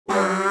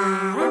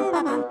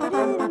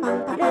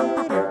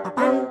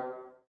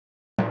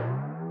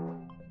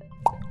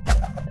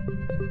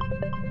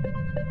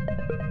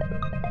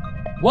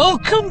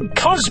Welcome,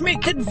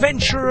 cosmic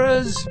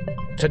adventurers!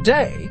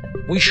 Today,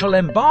 we shall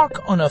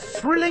embark on a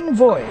thrilling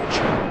voyage,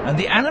 and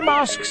the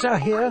Animasks are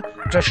here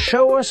to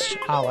show us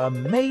our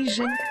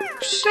amazing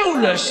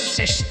solar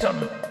system.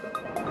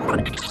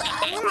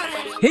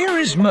 Here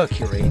is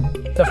Mercury,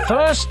 the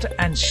first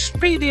and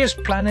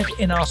speediest planet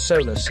in our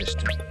solar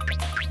system.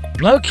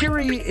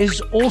 Mercury is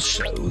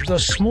also the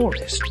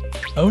smallest,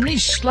 only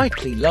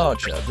slightly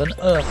larger than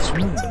Earth's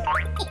moon.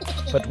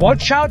 But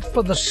watch out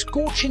for the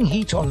scorching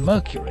heat on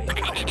Mercury,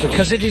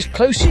 because it is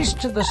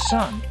closest to the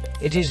sun.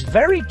 It is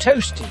very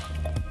toasty,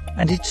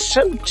 and it's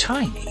so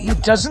tiny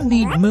it doesn't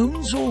need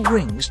moons or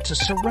rings to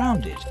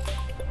surround it.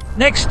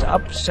 Next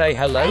up, say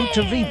hello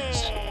to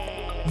Venus.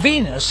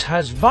 Venus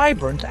has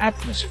vibrant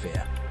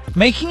atmosphere,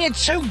 making it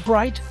so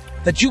bright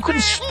that you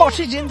can spot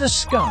it in the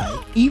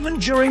sky even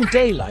during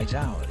daylight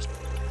hours.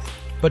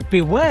 But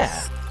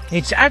beware,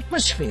 its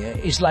atmosphere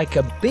is like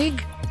a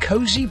big,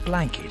 cozy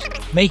blanket,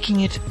 making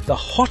it the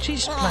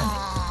hottest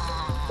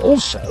planet.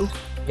 Also,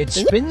 it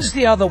spins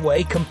the other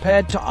way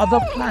compared to other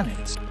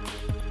planets.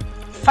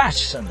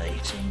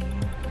 Fascinating.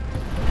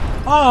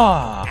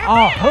 Ah,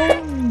 our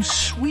home,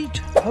 sweet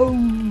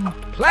home,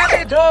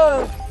 planet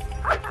Earth.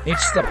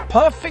 It's the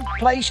perfect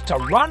place to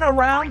run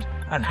around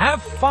and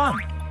have fun.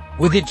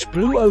 With its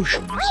blue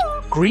oceans,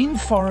 green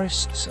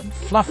forests and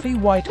fluffy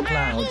white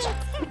clouds,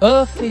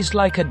 Earth is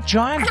like a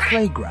giant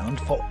playground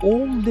for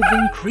all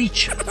living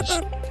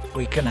creatures.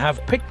 We can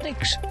have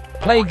picnics,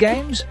 play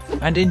games,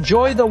 and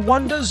enjoy the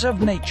wonders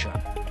of nature.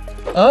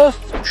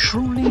 Earth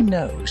truly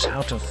knows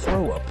how to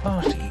throw a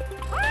party.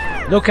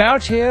 Look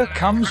out, here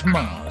comes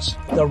Mars,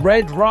 the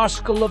red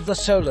rascal of the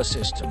solar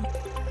system.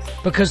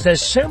 Because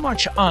there's so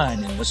much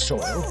iron in the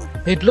soil,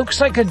 it looks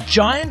like a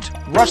giant,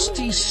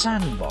 rusty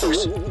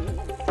sandbox.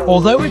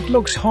 Although it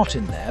looks hot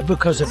in there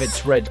because of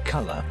its red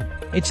color,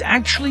 it's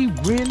actually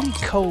really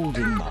cold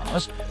in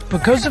Mars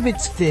because of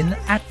its thin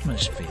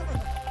atmosphere.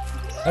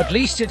 At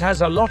least it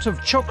has a lot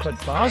of chocolate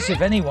bars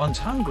if anyone's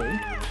hungry.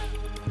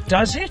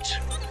 Does it?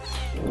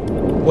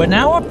 We're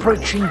now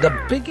approaching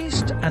the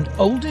biggest and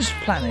oldest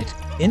planet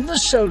in the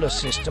solar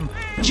system,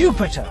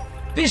 Jupiter.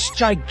 This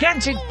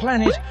gigantic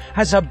planet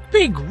has a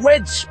big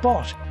red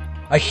spot,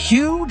 a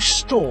huge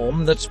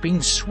storm that's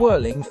been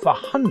swirling for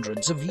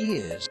hundreds of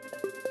years.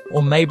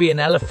 Or maybe an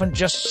elephant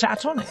just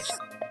sat on it.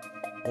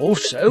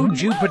 Also,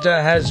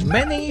 Jupiter has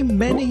many,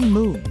 many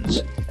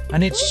moons,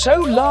 and it's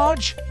so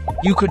large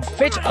you could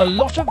fit a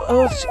lot of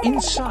Earths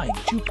inside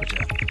Jupiter.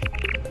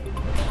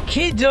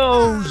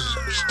 Kiddos,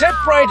 step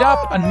right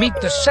up and meet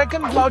the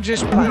second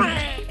largest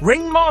planet,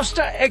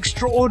 Ringmaster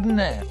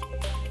Extraordinaire,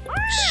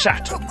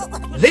 Saturn.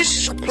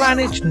 This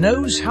planet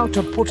knows how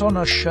to put on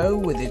a show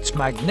with its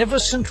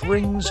magnificent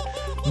rings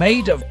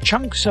made of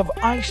chunks of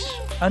ice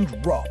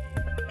and rock.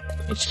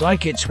 It's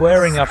like it's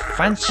wearing a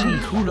fancy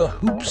hula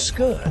hoop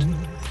skirt.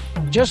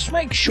 Just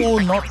make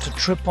sure not to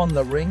trip on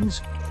the rings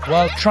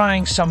while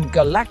trying some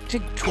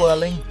galactic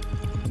twirling.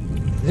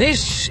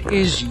 This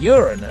is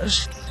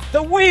Uranus,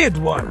 the weird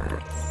one.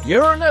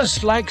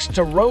 Uranus likes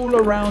to roll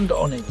around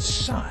on its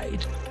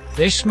side.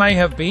 This may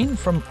have been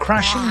from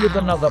crashing with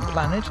another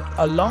planet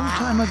a long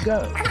time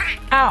ago.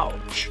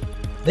 Ouch!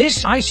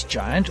 This ice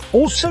giant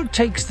also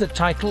takes the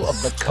title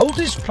of the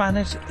coldest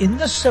planet in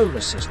the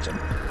solar system.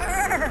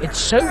 It's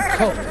so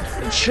cold,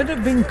 it should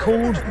have been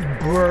called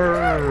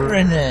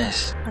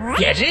Uranus.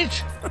 Get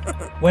it?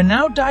 We're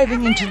now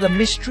diving into the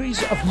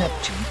mysteries of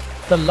Neptune,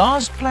 the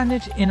last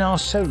planet in our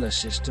solar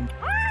system.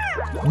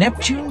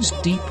 Neptune's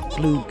deep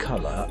blue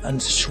color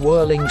and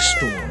swirling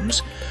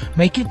storms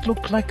make it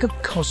look like a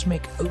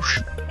cosmic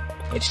ocean.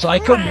 It's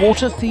like a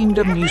water-themed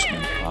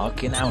amusement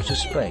park in outer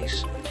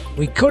space.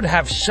 We could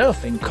have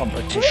surfing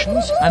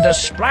competitions and a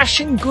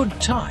splashing good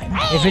time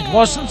if it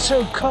wasn't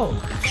so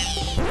cold.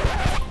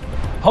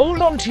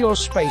 Hold on to your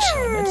space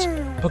helmets,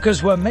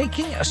 because we're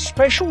making a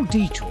special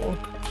detour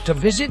to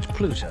visit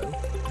Pluto,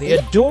 the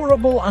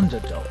adorable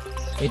underdog.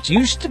 It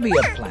used to be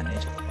a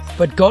planet,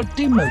 but got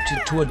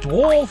demoted to a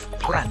dwarf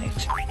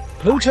planet.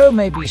 Pluto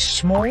may be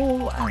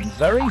small and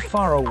very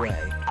far away,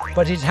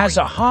 but it has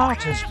a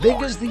heart as big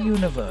as the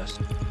universe.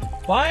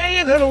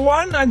 Bye, little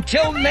one,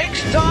 until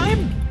next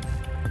time!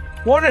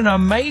 What an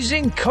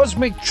amazing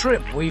cosmic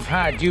trip we've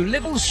had, you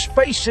little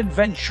space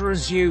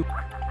adventurers, you!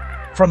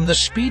 From the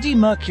speedy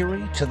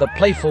Mercury to the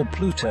playful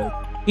Pluto,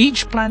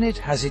 each planet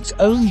has its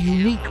own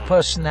unique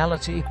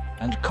personality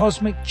and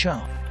cosmic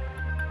charm.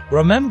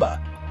 Remember,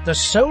 the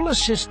solar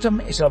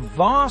system is a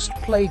vast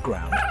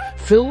playground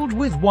filled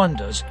with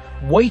wonders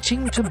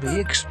waiting to be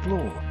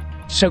explored.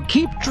 So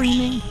keep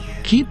dreaming,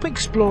 keep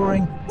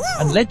exploring,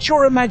 and let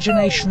your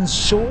imagination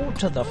soar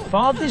to the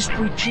farthest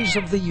reaches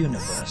of the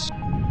universe.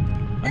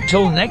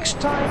 Until next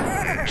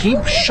time,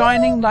 keep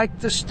shining like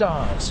the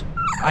stars.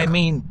 I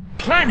mean,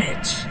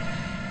 planets!